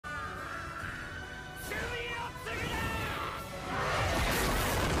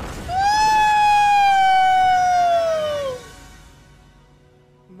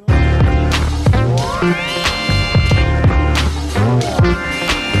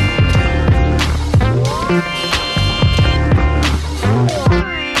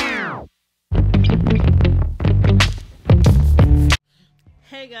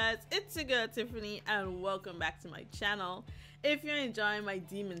YaGirlTiffany and welcome back to my channel. If you're enjoying my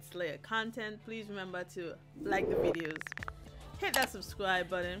Demon Slayer content, please remember to like the videos, hit that subscribe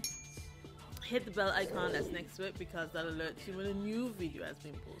button, hit the bell icon that's next to it because that alerts you when a new video has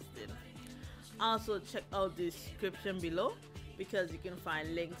been posted. Also check out the description below because you can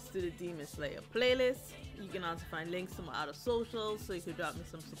find links to the Demon Slayer playlist. You can also find links to my other socials, so you can drop me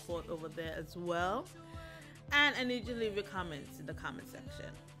some support over there as well. And I need you to leave your comments in the comment section.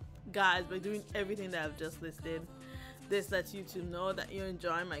 Guys, by doing everything that I've just listed, this lets YouTube know that you're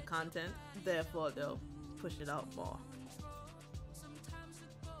enjoying my content, therefore they'll push it out more.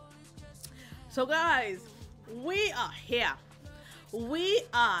 So guys, we are here. We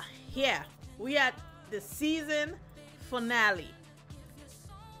are at the season finale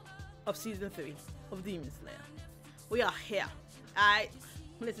of season 3 of Demon Slayer. We are here. Alright,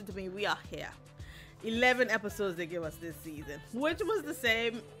 listen to me, we are here. 11 episodes they give us this season, which was the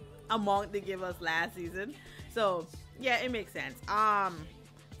same amount they gave us last season. So yeah, it makes sense.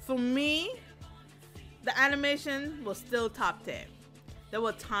 For me, the animation was still top 10. There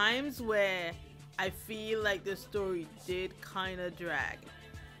were times where I feel like the story did kind of drag.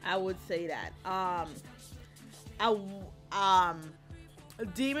 I would say that.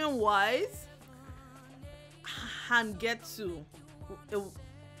 Demon wise, Hangetsu,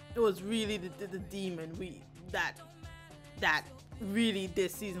 it was really the demon that really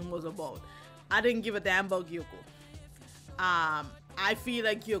this season was about. I didn't give a damn about Gyoko. I feel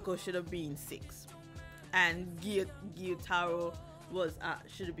like Gyoko should have been 6 and Gyutaro was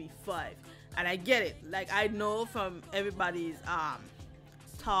should have been 5. And I get it, like I know from everybody's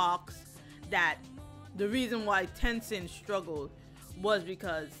talks that the reason why Tenzin struggled was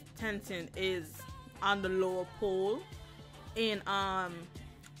because Tenzin is on the lower pole in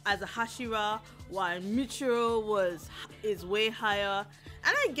as a Hashira, while Muichiro is way higher.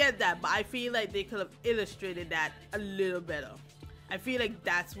 And I get that, but I feel like they could have illustrated that a little better. I feel like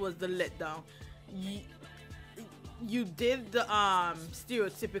that was the letdown. You did the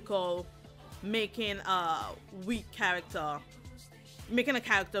stereotypical making a weak character, making a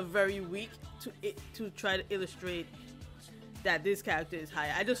character very weak to try to illustrate that this character is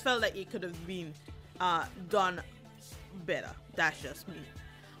higher. I just felt like it could have been done better. That's just me.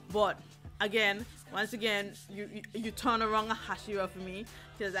 But again, once again, you turn around a Hashira for me,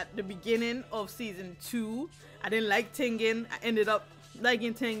 because at the beginning of season 2, I didn't like Tengen. I ended up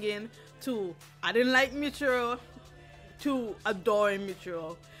liking Tengen. 2, I didn't like Muichiro. 2, adoring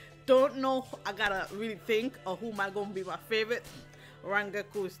Muichiro. Don't know. I gotta really think of who am I gonna be my favorite.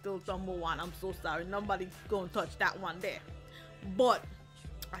 Rangaku is still number 1. I'm so sorry. Nobody's gonna touch that one there. But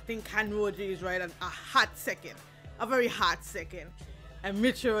I think Kanroji is right at a hot second. A very hot second. And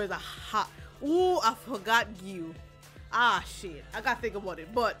Mitsuri is a hot. Ooh, I forgot Gyu. Ah, shit. I gotta think about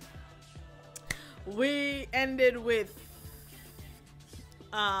it. But we ended with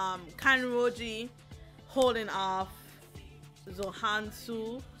Kanroji holding off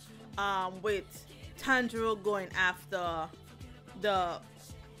Zohansu, with Tanjiro going after the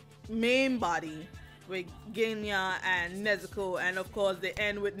main body with Genya and Nezuko, and of course they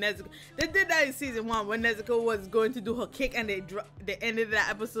end with Nezuko. They did that in season 1 when Nezuko was going to do her kick and they ended that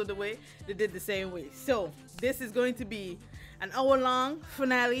episode the way they did the same way. So this is going to be an hour-long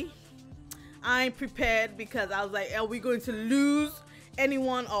finale. I'm prepared because I was like, are we going to lose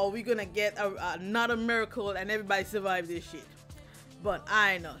anyone, or are we gonna get another miracle and everybody survive this shit? But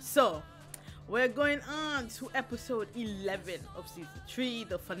I know. So we're going on to episode 11 of season 3,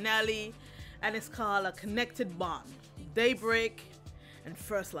 the finale. And it's called A Connected Bond, Daybreak, and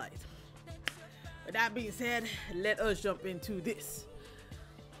First Light. With that being said, let us jump into this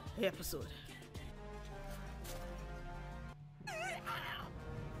episode.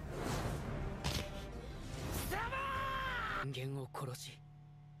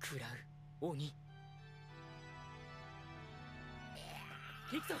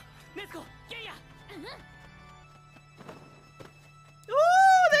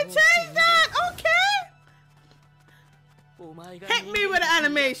 They changed that! Okay! Hit me with the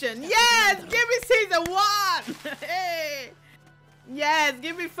animation! Yes! Give me season 1! Hey! Yes!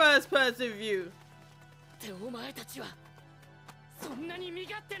 Give me first person view!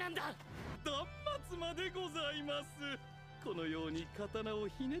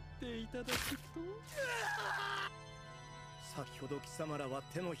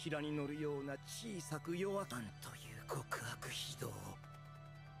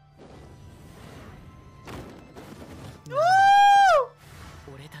 Woo!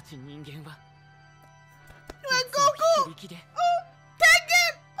 Goku! Oh!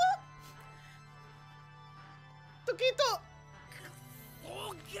 Tengen! Oh! Tokito!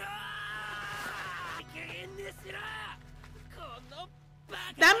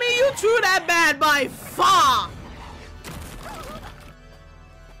 threw that bad by far.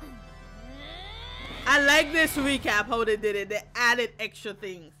 I like this recap how they did it. They added extra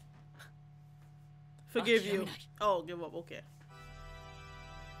things. Forgive you. Oh, give up. Okay.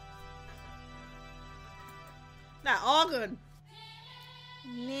 That organ.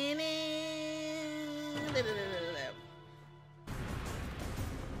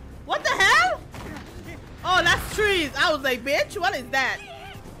 What the hell? Oh, that's trees. I was like, bitch, what is that?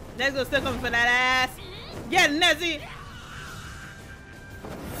 Nezuko still coming for that ass. Get Nezzy.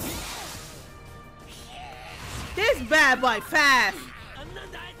 This bad boy fast.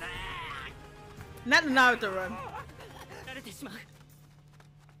 Not the Naruto run.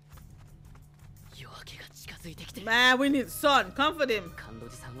 Man, we need sun. Comfort him.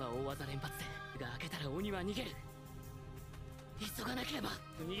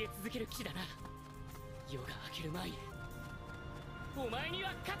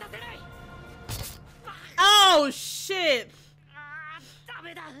 Oh shit!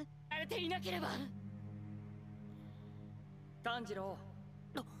 Tanjiro.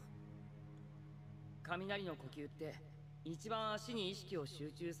 雷の呼吸って一番足に意識を集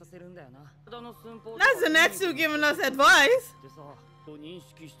中させるんだよな。That's Zenetsu giving us advice. でさ、認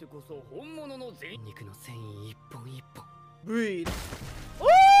識してこそ本物の肉の繊維一本一本。Breed. 力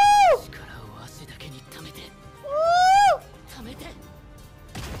を足だけに溜めて。溜めて。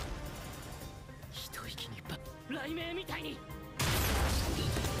一息に雷鳴みたいに。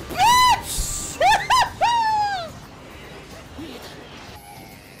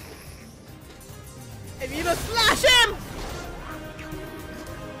If you don't slash him!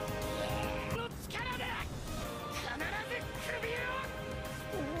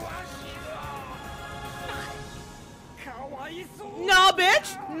 No,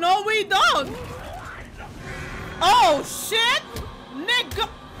 bitch! No, we don't! Oh, shit! Nigga!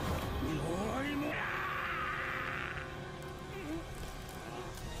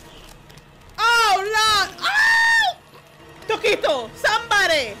 Oh, Lord! Oh! Tokito,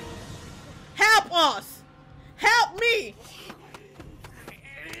 somebody! Help us! Help me!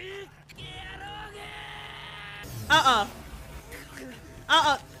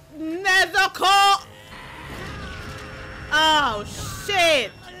 Nezuko! Oh,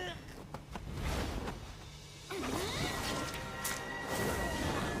 shit!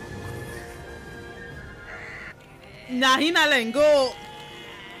 Nah, he not letting go.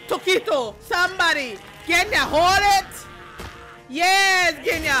 Tokito, somebody! Genya, hold it! Yes,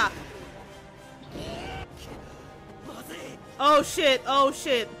 Genya! Oh shit, oh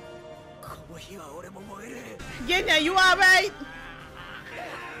shit. Genya, you alright?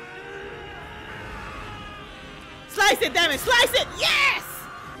 Slice it, damn it, slice it! Yes!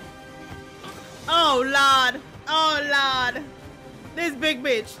 Oh lord, oh lord. This big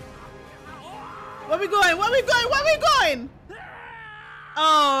bitch. Where we going? Where we going? Where we going?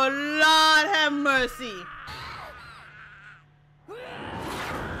 Oh lord, have mercy.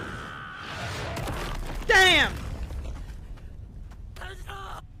 Damn!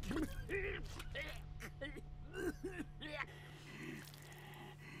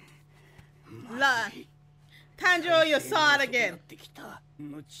 Tanjiro, your sword again.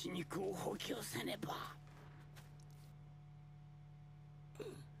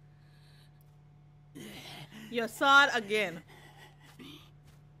 Your sword again.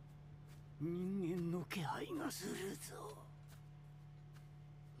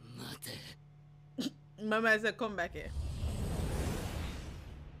 Mama said, come back here.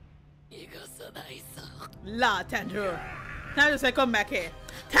 La, Tanjiro. Tanjiro said, come back here.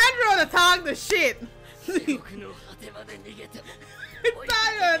 Tanjiro to talk the shit. Tanjiro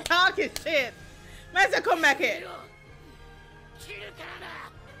to talk his shit. Man said, come back here.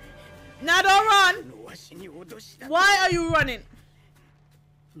 Now don't run. Why are you running?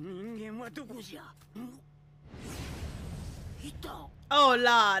 Oh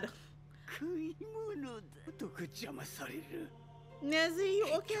Lord. Nezzy, you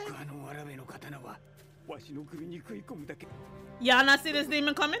okay? Y'all not see this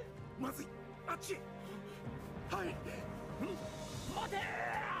demon coming?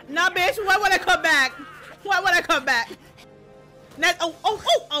 Nah, bitch, why would I come back? Why would I come back?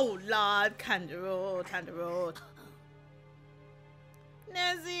 Oh, Lord, Tanjiro.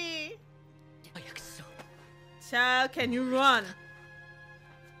 Nezzy. Child, can you run?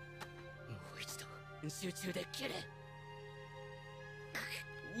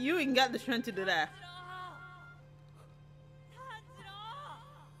 You ain't got the strength to do that.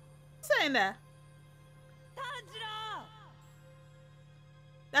 Saying that.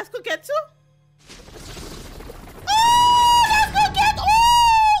 That's Koketsu? Oh, that's Koketsu!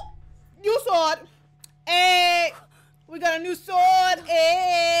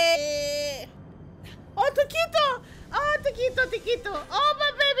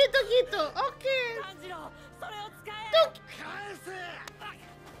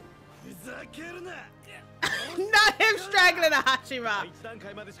 Not him strangling a Hashira.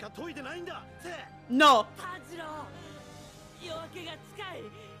 No.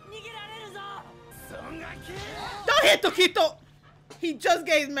 Don't hit Tokito. He just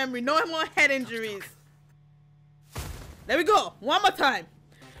gave his memory. No more head injuries. There we go. One more time.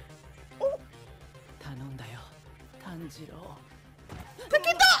 Oh.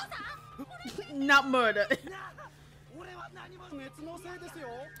 Tokito! Not murder.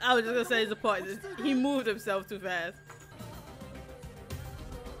 I was just gonna say it's a poison. He moved himself too fast.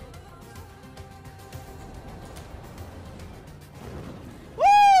 Woo!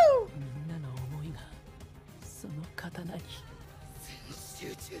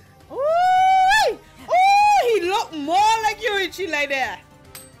 Ooh! Ooh! He looked more like Yuichi like that.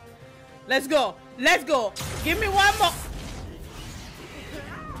 Let's go. Let's go. Give me one more.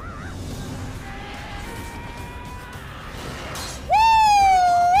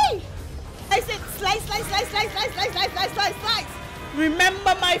 Slice it! Slice, slice, slice, slice, slice, slice, slice, slice, slice, slice!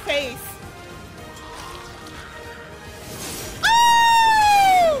 Remember my face!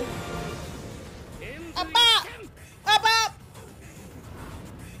 Oh! Up, up! Up, up!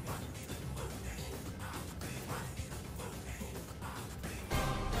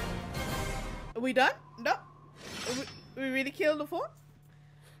 Are we done? No? We really killed the four?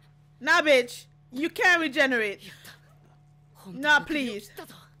 Nah, bitch. You can't regenerate. Nah, please.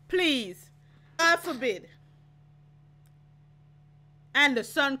 Please. God forbid. And the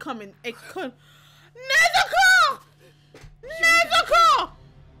sun coming. It could. Nezuko! Nezuko!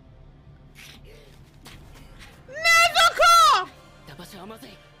 Nezuko!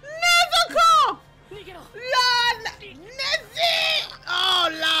 Nezuko! Lord! Nezzy! Oh,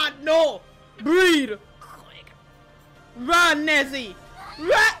 Lord, no! Breathe! Run, Nezzy!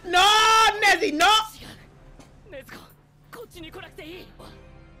 Run! No, Nezzy, no!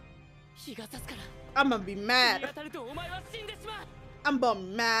 I'm gonna be mad. I'm gonna be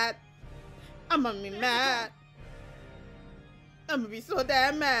mad. I'm gonna be mad. I'm gonna be so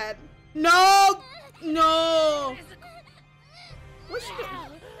damn mad. No! No! What's she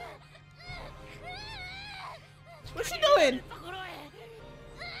doing? What's she doing?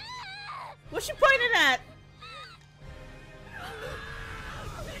 What's she pointing at?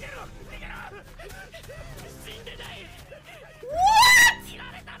 What?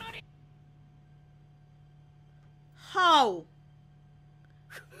 How?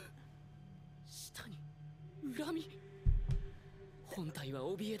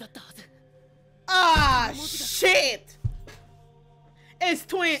 Ah, shit! It's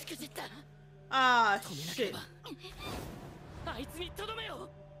twin. Ah, shit.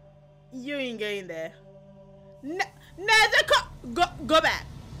 You ain't getting there. Nezuko! Go back.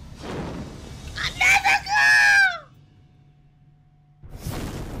 Nezuko!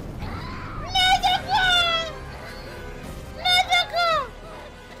 Nezuko! Nezuko!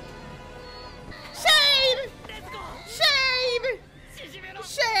 Shade! Shade!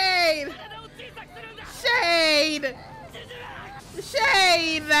 Shade! Shade!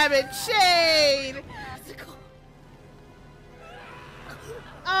 Shade, rabbit! Shade!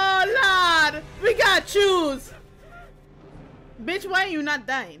 Oh, Lord! We gotta choose! Bitch, why are you not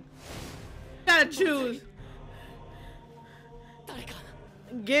dying? You gotta choose.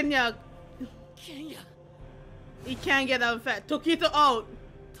 Genya. He can't get out fast. Tokito out.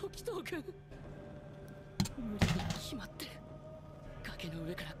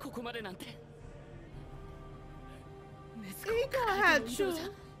 He gonna have to choose.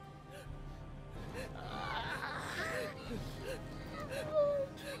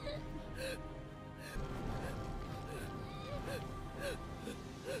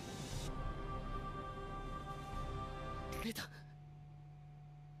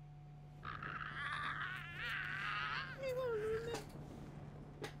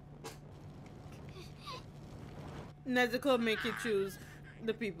 Nezuko make you choose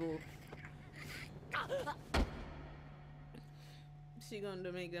the people. She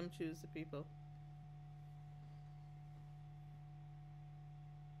gonna make them choose the people.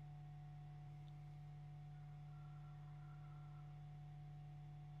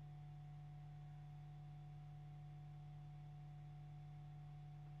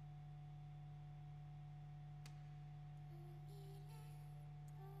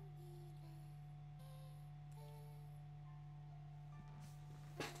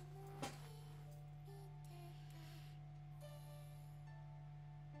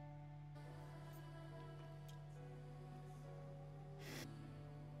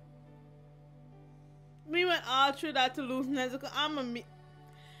 We went all through that to lose Nezuko.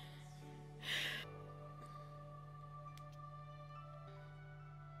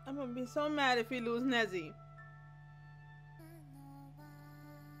 I'm gonna be so mad if we lose Nezuko.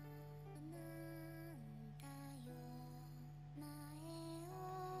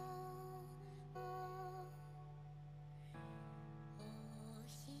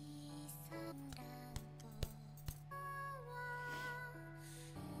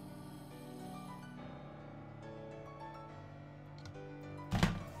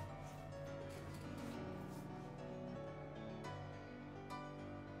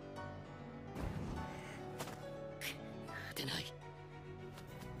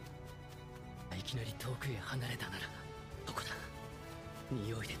いきなり遠くへ離れたならどこだ。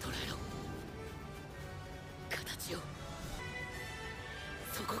匂いで捉えろ。形を。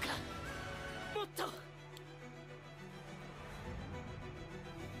そこか。もっと。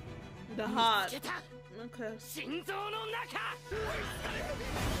 The heart. 見つけた。 Okay. 心臓の中。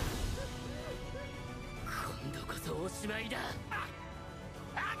今度こそおしまいだ。あ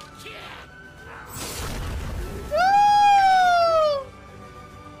っきゃ。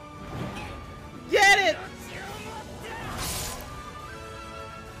 Get it!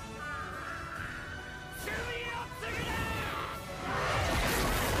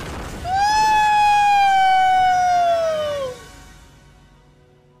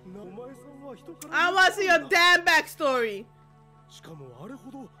 I want to see your damn backstory. しかもあれ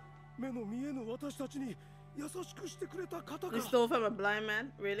ほど目の見えぬ私たちに優しくしてくれた方が。 You stole from a blind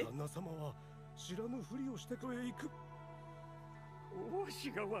man? Really? 旦那様は知らぬふりをしてくれ行く。わ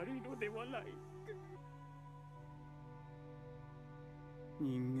しが悪いのではない。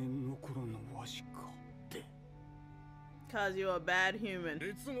人間の頃のわしかって。 Cause you're a bad human.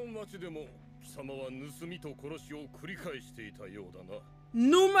 別の町でも貴様は盗みと殺しを繰り返していたようだな。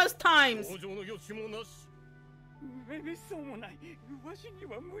 Numerous times. 往生の余地もなし。めめっそうもない。わしに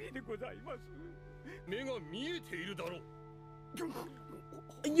は無理でございます。目が見えているだろう。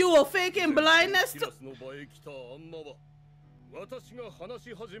 You were faking blindness キ to... ラスの場へ来たあんまは私が話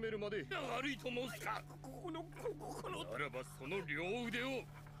し始めるまで悪いと申すか。このならばその両腕を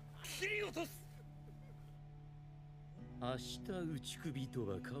切り落とす。明日打ち首と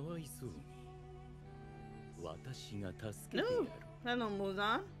はかわいそう。私が助けてやる。 Hello,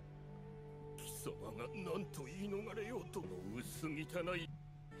 Muzan. 貴様が何と言い逃れようとの薄汚い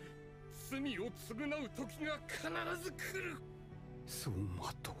罪を償う時が必ず来る。そう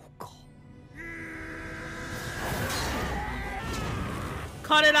待とうか。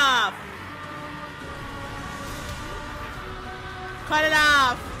 Cut it off. Cut it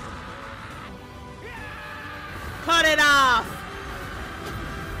off. Cut it off.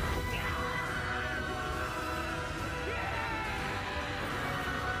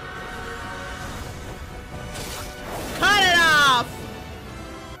 Cut it off.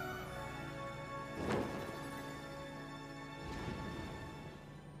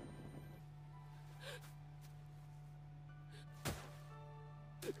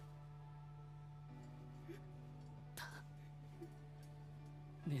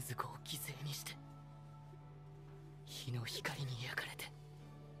禰豆子を犠牲にして日の光に焼かれて。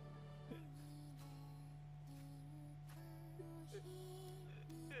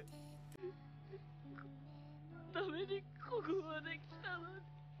ダメにここまで来たのに。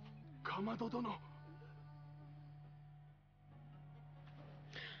かまど殿。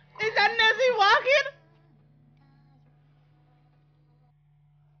 Is that Nezuko walking?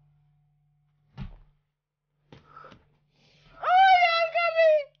 Oh, y'all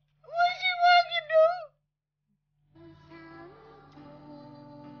coming! What's she walking, dude?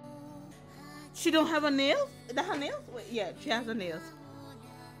 She don't have her nails? Is that her nails? Wait, yeah, she has her nails.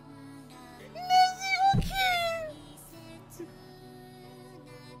 Nezuko cute!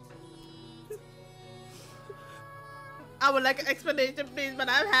 I would like an explanation, please, but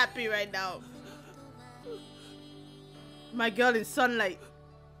I'm happy right now. My girl in sunlight.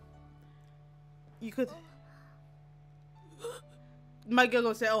 You could. My girl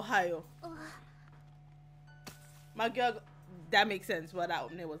gonna say Ohio. My girl. That makes sense. Why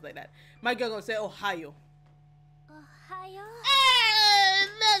that name was like that. My girl gonna say Ohio. Ohio. Hey,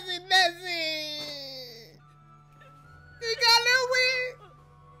 Nessie. You got a little weird.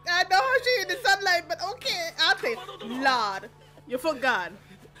 I know how she in the sunlight, but okay. I'll say, Lord, you forgot.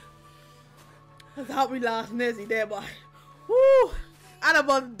 I thought we lost Nessie there, boy. Woo! I'd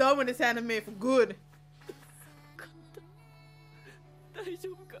about done with this anime for good. 大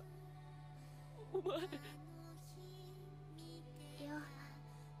丈夫かお前。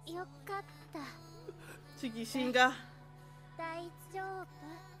よかった。Chikishinga. 大丈夫。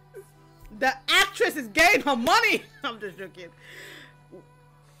 The actress is getting her money. I'm just joking.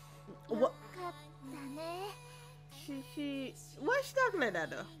 よかったね。Why is she talking like that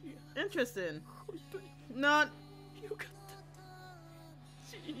though? Interesting. Not. よかっ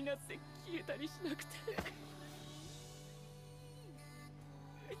た塵になって消えたりしなくて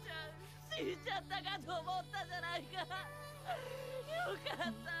死んじゃったかと思ったじゃないかよか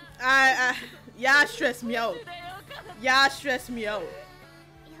った Y'all stress me out. Y'all stress me out. よ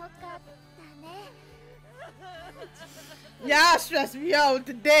かったね Y'all stress me out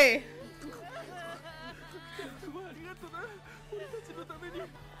today. ありがとな俺たちのために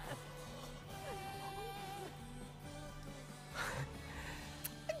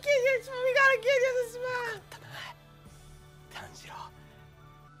We gotta get you the smile. 炭治郎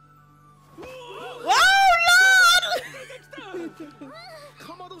Oh Lord!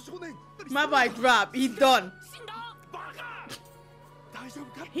 かまど少年 My boy dropped. He done. 大丈夫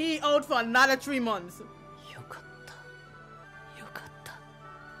か He out for another 3 months. よかったよかった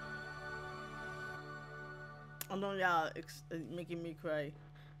I know y'all making me cry,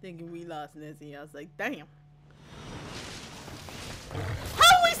 thinking we lost Nezzy. I was like, damn. How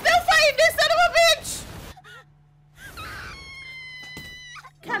are we still fighting this son of a bitch?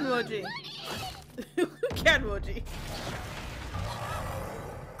 Kanroji. Kanroji.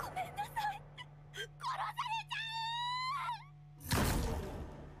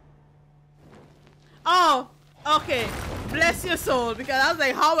 Oh, okay. Bless your soul, because I was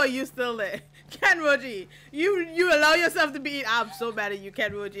like, how are you still there? Kanroji, you allow yourself to be eaten. I'm so mad at you,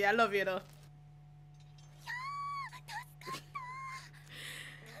 Kanroji. I love you though.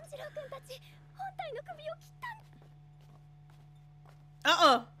 炭治郎君たち本体の首を切ったん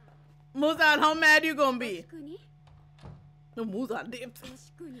Uh-uh. Muzan, how mad you gonna be? くに No, Muzan dipped.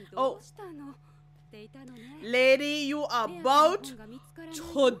 しくにどうしたのっていたのね Lady, you are レアな about 本が見つからない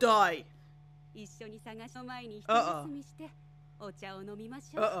to die. 一緒に探しの前に一休みしてお茶を飲みま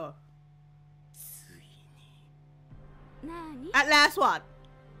しょう Uh-uh. ついになに At last what?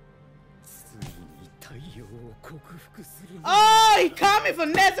 ついに太陽を克服する Oh, he coming for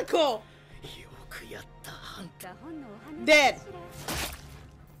Nezuko. よくやったハンタだ本のお話 Dead. かし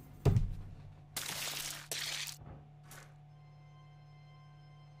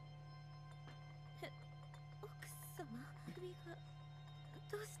ら奥様首が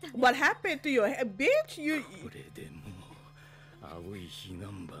どうしたの What happened to your head, bitch? You. これでも青い彼岸花を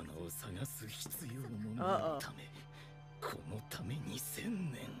探す必要もないためこのために1000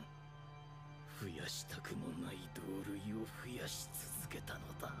年増やしたくもない同類を増やし続けたの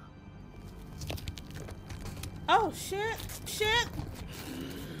だ Oh shit! Shit!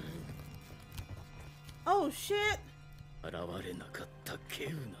 Oh shit! 現れなかった稀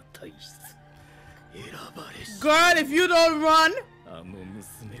有な体質選ばれし Girl, if you don't run. あの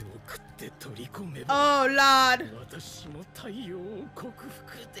娘を食って取り込めば Oh Lord. 私も太陽を克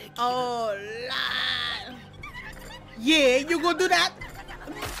服できる Oh Lord. Yeah, you gonna do that?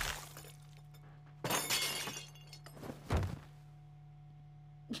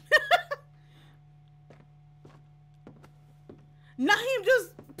 Naheem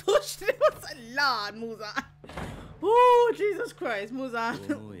just pushed it. What's a Lord, Muzan? Oh, Jesus Christ,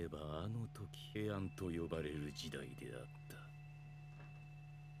 Muzan. 思えばあの時平安と呼ばれる時代であった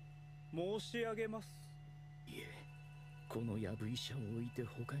申し上げますいえこのやぶ医者を置いて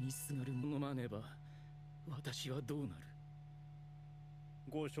他にすがる者まねば私はどうなる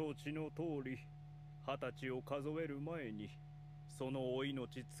ご承知の通り20歳を数える前にそのお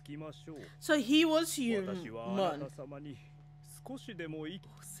命つきましょう So he was 私はあ human. なた様に少しでもいいお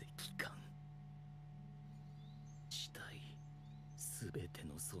石棺死体すべて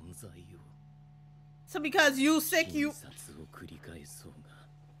の存在を So because you sick, you. 診察を繰り返そうが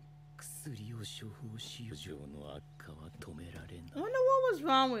薬を処方し余剰の悪化は止められ I ない wonder what was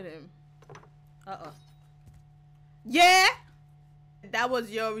wrong with him. Yeah, that was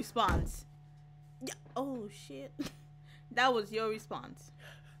your response. Yeah. Oh shit, that was your response.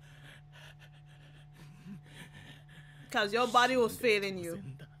 Cause your body was failing you.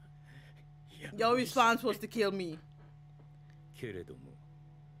 Your response was to kill me. けれども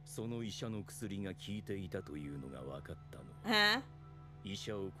その医者の薬が効いていたというのが分かったの Huh? 医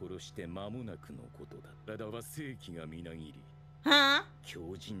者を殺して間もなくのことだ体は正気がみなぎり Huh?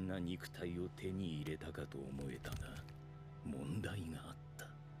 強靭な肉体を手に入れたかと思えたが問題があった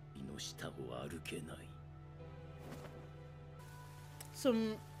胃の下を歩けない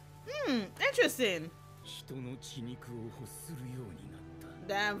Some. Interesting. 人の血肉を欲するようになっ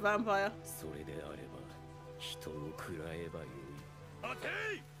た Damn vampire. それであれば人を喰らえばよい待てい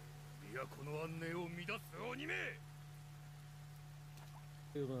都の安寧を乱す鬼め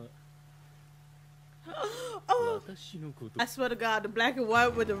では Oh, 私のこと I swear to God, the black and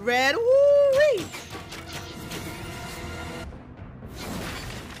white with the red. Woo-wee.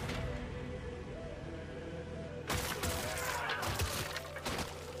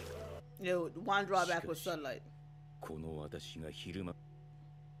 Yo, one drawback was sunlight. この私が昼間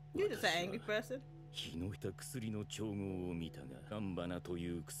You're just an angry person. 日のた薬の調合を見たが、ヒガンバナと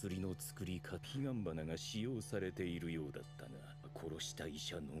いう薬の作り方、ヒガンバナが使用されているようだったが、殺した医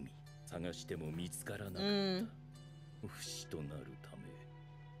者のみ探しても見つからなかった。不死となるため、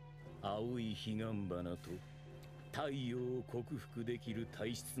青いヒガンバナと太陽を克服できる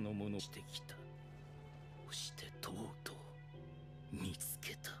体質のものをしてきた。そしてとうとう見つ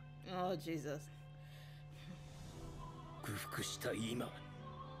けた。Oh, Jesus. 克服した今、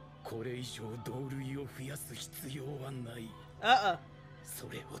これ以上同類を増やす必要はない。そ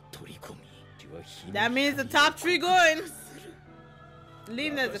れを取り込み、That means the top 3 going.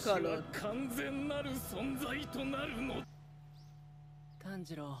 Leave Nezuko alone. 完全なる存在となるの。炭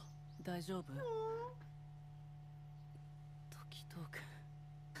治郎、大丈夫？時藤君、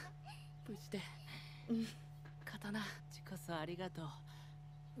無事で。刀、ちこそありがとう。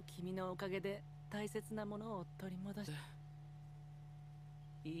君のおかげで大切なものを取り戻す。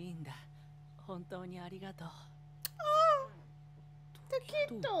いいんだ。本当にありがとう。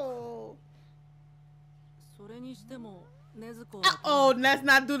Taquito. それにしても、禰豆子。Oh, let's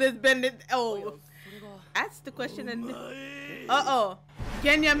not do this, Bendit. Oh, ask the question and. Oh,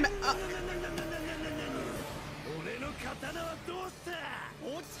 Genya.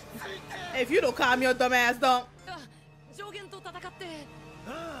 If you don't calm your dumb ass down. 上限と戦って。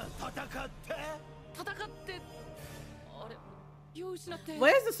戦って。あれ、気を失って。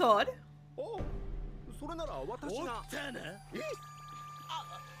Where's the sword? お、それなら私が。いや。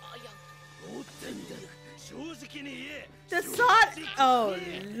持ってんだ。正直に言え。 The sword. Oh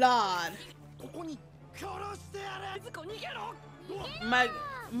Lord. ここに殺してやれ。禰豆子逃げろ。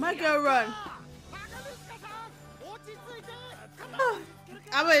My girl run.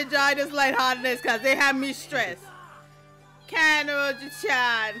 I'm gonna enjoy this lightheartedness because they have me stressed.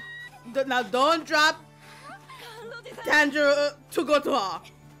 Kanroji-chan. Now don't drop Tanjiro to go to her.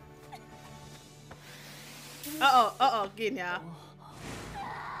 Genya.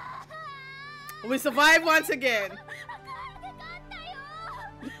 We survived once again.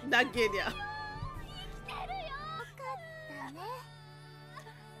 Not Genya.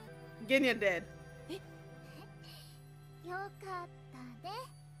 Genya dead.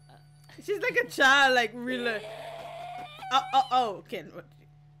 She's like a child, like really. Ken.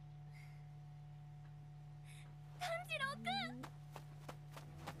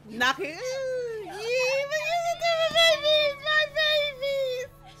 Knock it. My babies.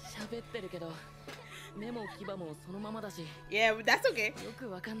 喋ってるけど、目も牙もそのままだし。Yeah, that's okay. よく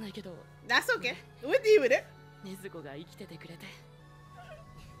わかんないけど。That's okay. We'll deal with it. 禰豆子が生きててくれて。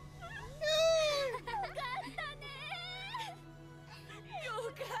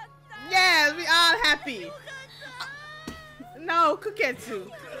Yes, we all happy. No, Kuketsu.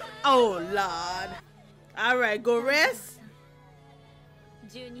 Oh Lord. All right, go rest.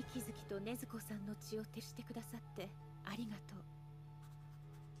 十二気づきと禰豆子さんの血を徹してくださってありがと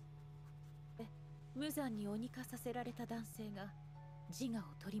う。無残に鬼化させられた男性が自我を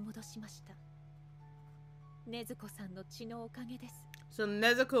取り戻しました。禰豆子さんの血のおかげです。So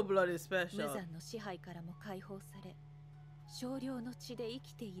Nezuko blood is 無 special. 残の支配からも解放され、少量の血で生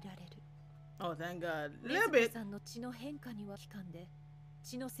きていられる。Oh, thank God. 禰 Little 豆 bit. 子さんの血の変化には期間で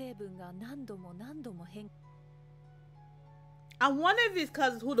血の成分が何度も変化。I wonder if it's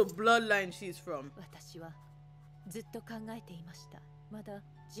because who the bloodline she's from. 私はずっと考えていました。まだ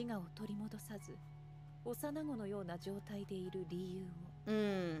自我を取り戻さず、幼子のような状態でいる理由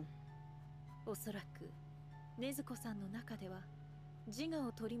を。おそらく禰豆子さんの中では自我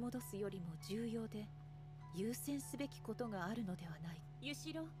を取り戻すよりも重要で優先すべきことがあるのではない。ゆ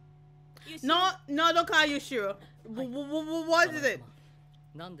しろ。No, don't call you Shiro. What is it?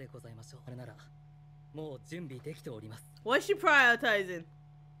 なんでございましょう。あれならもう準備できております。What's she prioritizing?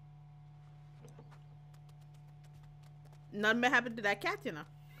 Nothing may happen to that cat, you know.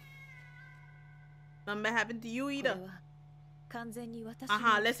 Nothing may happen to you either. 完全に私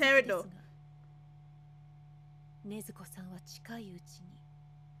let's hear it though. 禰豆子さんは近いうちに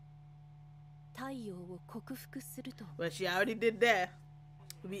太陽を克服すると。 Well, she already did that.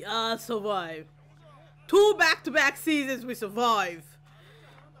 We all survived. 2 back-to-back seasons we survived.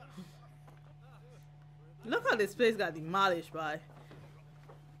 Look how this place got demolished by.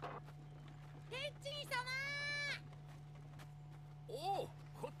 Oh,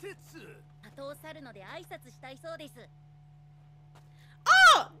 後を去るので挨拶したいそうです。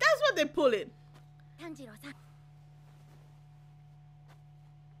 Oh, that's what they pull it. 炭治郎さん。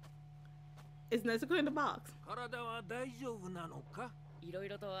 Is Nezuko in the box? 体は大丈夫なのか？いろい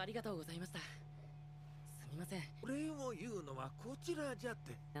ろとありがとうございました。すみません。礼を言うのはこちらじゃっ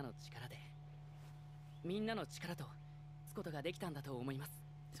て。みんなの力で、みんなの力とつことができたんだと思います。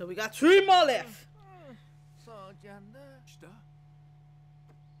So we got 3 more left. そうじゃな。した？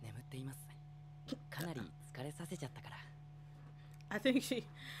眠っています。かなり疲れさせちゃったから。I think she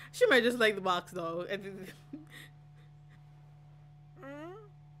might just like the box though.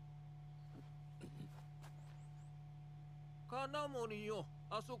 金森よ、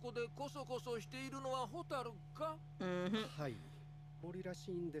あそこでコソコソしているのはホタルか？はい、森らし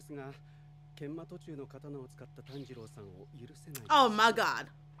いんですが、研磨途中の刀を使った炭治郎さんを許せない。Oh my god.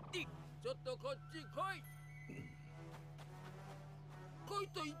 ちょっとこっち来い。来い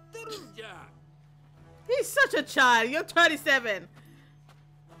と言ってるんじゃ。He's such a child. You're 27.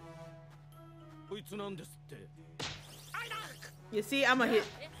 こいつなんですって。 You see, I'd have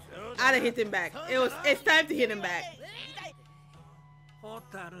hit him back. It's time to hit him back. ホ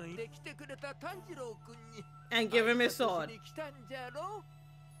タルに来てくれた炭治郎君に And give him his sword. 来たんじゃろ。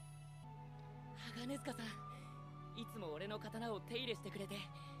鋼塚さん、いつも俺の刀を手入れしてくれて。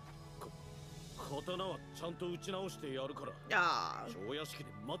刀はちゃんと打ち直してやるから。ああ。小屋敷で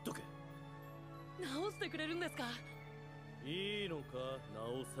待っとけ。直してくれるんですか？いいのか、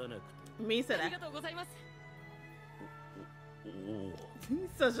直さなくて。Me said あり that. がとうございます。He's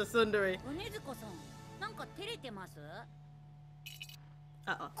such a tsundere. おねずこさん、なんか照れてます？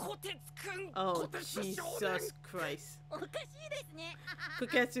 こてつくん。 Oh, Jesus Christ. おかしいですね。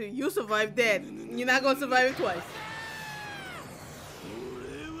 Kuketsu, you survived dead. You're not gonna survive it twice.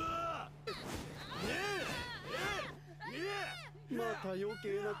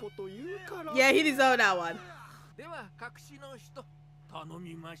 Yeah, he deserved that one. では隠しの人頼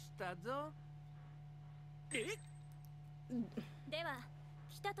みましたぞ。え？では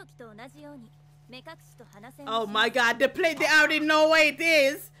来た時と同じように目隠しと話せ。 Oh my god, they already know what it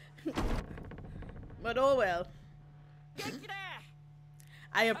is. But oh well.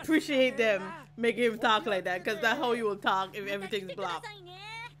 I appreciate them making him talk like that, because that's how you will talk if everything's blocked.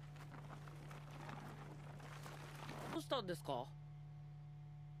 どうしたんですか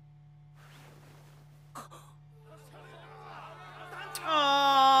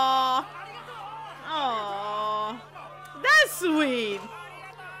？Aww. Aww. That's sweet.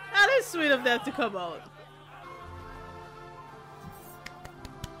 That is sweet of them to come out.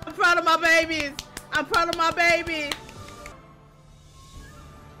 I'm proud of my babies. I'm proud of my baby.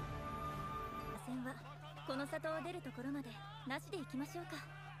 戦はこの里を出るところまでなしで行きましょうか。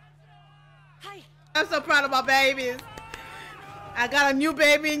はい。 I'm so proud of my babies. I got a new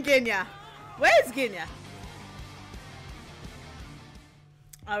baby in Genya. Where's Genya?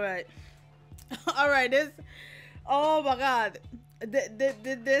 Alright. Alright, this... Oh my god.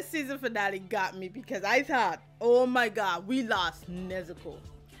 This season finale got me because I thought, oh my god, we lost Nezuko.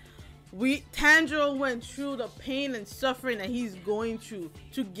 Tanjiro went through the pain and suffering that he's going through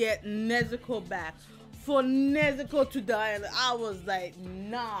to get Nezuko back. For Nezuko to die, and I was like,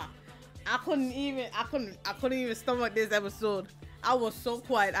 nah. I couldn't even stomach this episode. I was so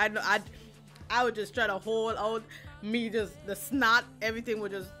quiet. I would just try to hold out me, just the snot, everything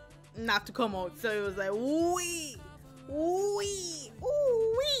would just not to come out. So it was like wee.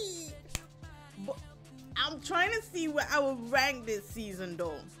 But I'm trying to see where I would rank this season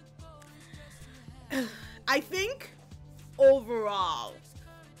though. I think overall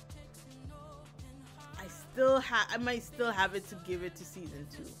I might still have it to give it to season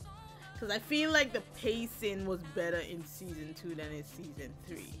 2. Because I feel like the pacing was better in season 2 than in season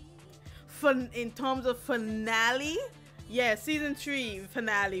 3. In terms of finale, yeah, season 3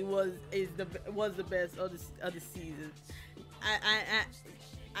 finale was the best of the season.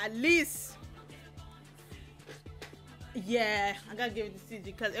 At least, yeah, I gotta give it to season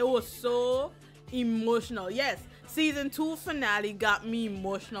because it was so emotional. Yes, season 2 finale got me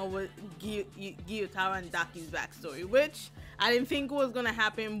emotional with Gyutaro and Daki's backstory, which I didn't think was gonna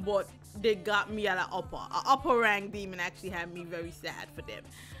happen, but they got me at an upper rank demon. Actually had me very sad for them.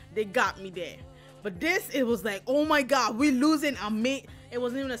 They got me there. But this, it was like, oh my god, we losing our mate. It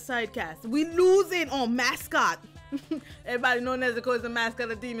wasn't even a side cast. We losing our mascot. Everybody know Nezuko is the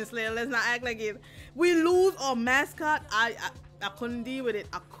mascot of Demon Slayer. Let's not act like it. We lose our mascot. I couldn't deal with it.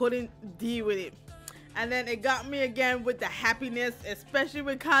 I couldn't deal with it. And then it got me again with the happiness, especially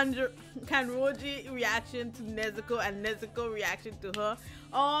with Kanroji reaction to Nezuko and Nezuko reaction to her.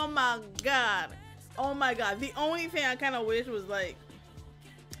 Oh my god. Oh my god. The only thing I kind of wish was like,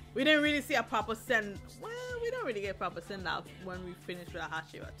 we didn't really see a proper send. Well, we don't really get a proper send off when we finish with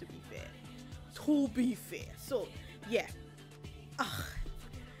Hashira, to be fair. To be fair. So, yeah.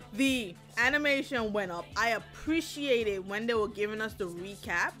 The animation went up. I appreciated when they were giving us the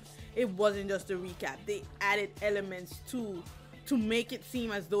recap. It wasn't just a recap. They added elements to make it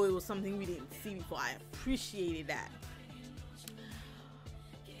seem as though it was something we didn't see before. I appreciated that.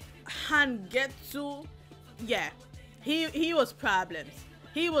 Hangetsu, yeah, he was problems.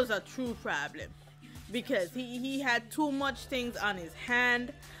 He was a true problem because he had too much things on his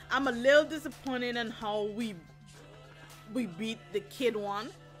hand. I'm a little disappointed in how we beat the kid one.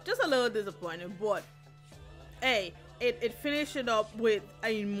 Just a little disappointed, but hey, it finished it up with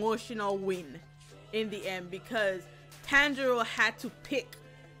an emotional win in the end because Tanjiro had to pick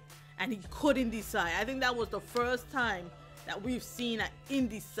and he couldn't decide. I think that was the first time that we've seen an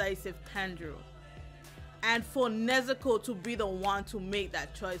indecisive Tanjiro. And for Nezuko to be the one to make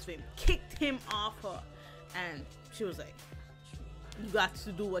that choice for him, kicked him off her, and she was like, you got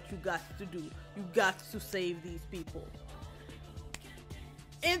to do what you got to do. You got to save these people.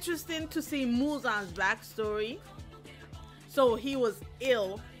 Interesting to see Muzan's backstory. So he was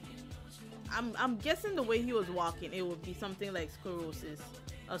ill. I'm guessing the way he was walking, it would be something like sclerosis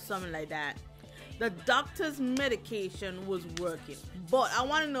or something like that. The doctor's medication was working, but I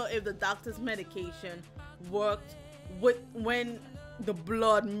want to know if the doctor's medication worked when the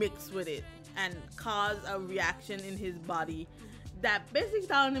blood mixed with it and caused a reaction in his body that basically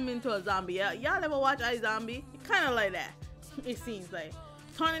turned him into a zombie. Y'all ever watch iZombie? Kind of like that. It seems like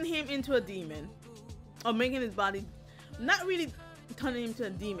turning him into a demon, or making his body, not really turning him into a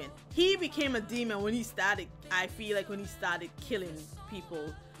demon. He became a demon when he started, I feel like when he started killing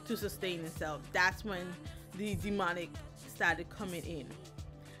people to sustain himself. That's when the demonic started coming in.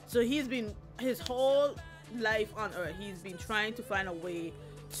 So he's been, his whole life on Earth, he's been trying to find a way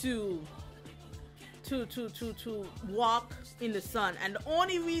to walk in the sun, and the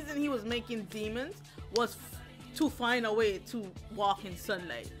only reason he was making demons was to find a way to walk in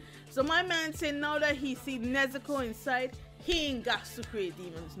sunlight. So my man said now that he see Nezuko inside, he ain't got to create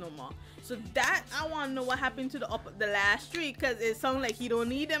demons no more. So that, I want to know what happened to the last three, because it sounds like he don't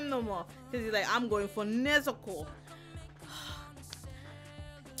need them no more, because he's like, I'm going for Nezuko.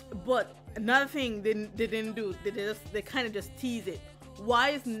 But another thing they didn't do, they kind of just tease it.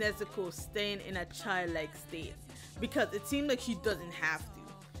 Why is Nezuko staying in a childlike state? Because it seems like she doesn't have to.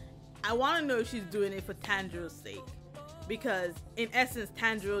 I want to know if she's doing it for Tanjiro's sake, because in essence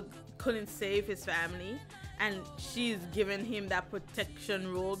Tanjiro couldn't save his family, and she's given him that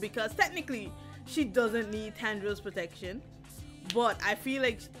protection role because technically she doesn't need Tanjiro's protection, but I feel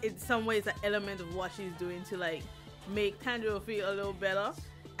like in some ways an element of what she's doing to like make Tanjiro feel a little better,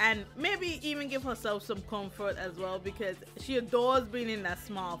 and maybe even give herself some comfort as well, because she adores being in that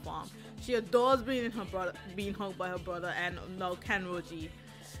small farm. She adores being in her brother, being hugged by her brother and now kanroji,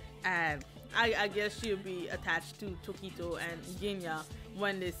 and I guess she'll be attached to Tokito and Genya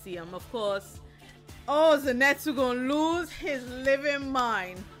when they see him. Of course, oh, Zenitsu gonna lose his living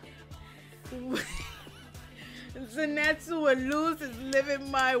mind. Zenitsu will lose his living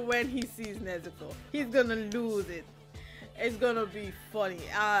mind when he sees Nezuko. He's gonna lose it. It's gonna be funny.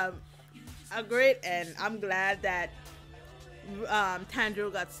 A great end. I'm glad that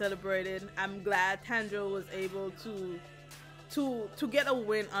Tanjiro got celebrated. I'm glad Tanjiro was able to get a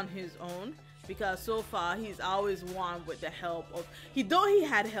win on his own, because so far he's always won with the help of, he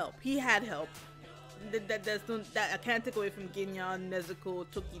had help. That I can't take away from Genya, Nezuko,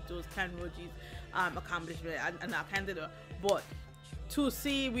 Tokito's, Kanroji's accomplishment, and I can't do that. But to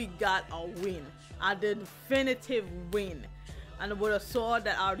see we got a win, a definitive win, and with a sword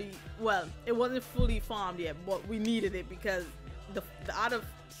that already, well, it wasn't fully farmed yet, but we needed it because the other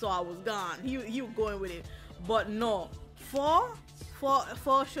sword was gone. He was going with it, but no, for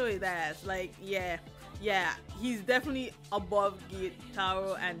show his ass. Like, yeah, he's definitely above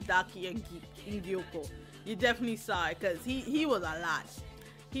Taro and Daki and Gyoko. You definitely saw it, because he was a lot.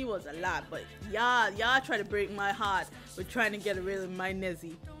 He was a lot, but y'all try to break my heart with trying to get rid of my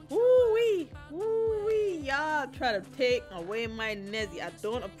Nezi. Woo-wee, y'all try to take away my Nezi. I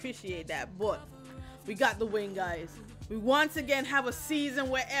don't appreciate that, but we got the win, guys. We once again have a season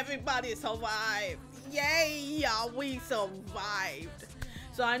where everybody survived. Yay, we survived.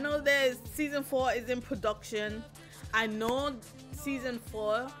 So I know season 4 is in production. I know season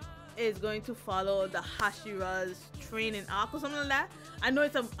 4 is going to follow the Hashira's training arc or something like that. I know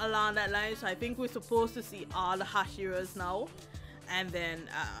it's along that line, so I think we're supposed to see all the Hashiras now. And then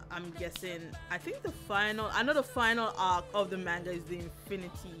I'm guessing, I think the final arc of the manga is the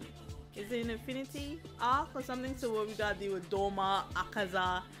Infinity. Is it an Infinity arc or something? So what we gotta deal with Doma,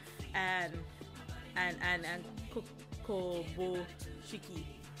 Akaza, and Koboshiki.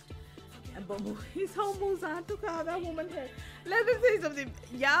 But his whole Muzan took out that woman's head. Let me tell you something.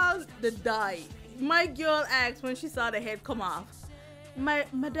 Y'all the die. My girl asked when she saw the head come off.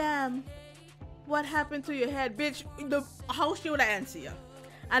 Madame, what happened to your head, bitch? How she would I answer you?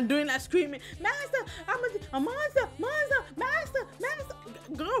 And doing that screaming, Master, I'm a monster, master.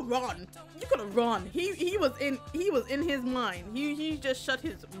 Girl, run. You could have run. He was in his mind. He just shut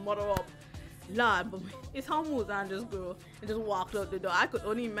his mother up. Lord, but it's how Muzan just grew and just walked out the door. I could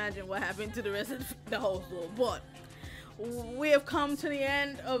only imagine what happened to the rest of the household. But we have come to the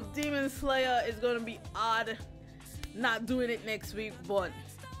end of Demon Slayer. It's gonna be odd not doing it next week, but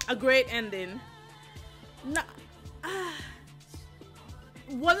a great ending.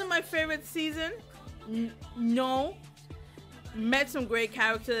 Wasn't my favorite season. No. Met some great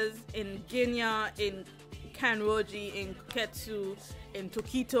characters in Genya, in Kanroji, in Ketsu, in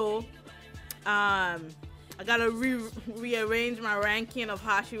Tokito. I gotta rearrange my ranking of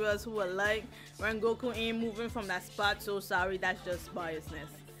Hashiras who I like. Rengoku ain't moving from that spot, so sorry, that's just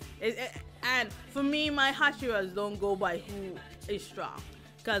biasness. And for me, my Hashiras don't go by who is strong,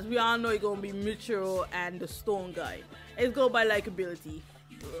 because we all know it's gonna be Muichiro and the stone guy. It's go by likability.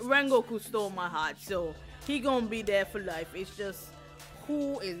 Rengoku stole my heart, so he gonna be there for life. It's just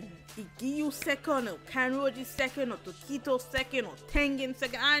who is Igiyu second, or Kanroji second, or Tokito second, or Tengen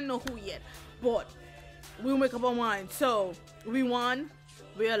second. I don't know who yet, but we'll make up our mind. So we won,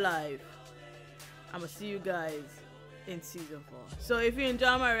 we're alive. I'ma see you guys in season 4. So if you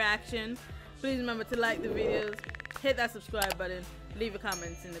enjoy my reaction, please remember to like the videos, hit that subscribe button, leave your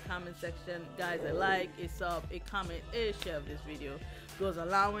comments in the comment section. Guys, a like, a sub, a comment, a share of this video goes a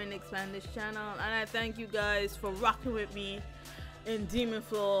long way to expand this channel. And I thank you guys for rocking with me in Demon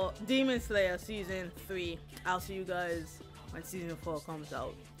Slayer season 3. I'll see you guys when season 4 comes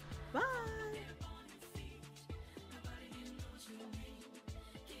out. Bye.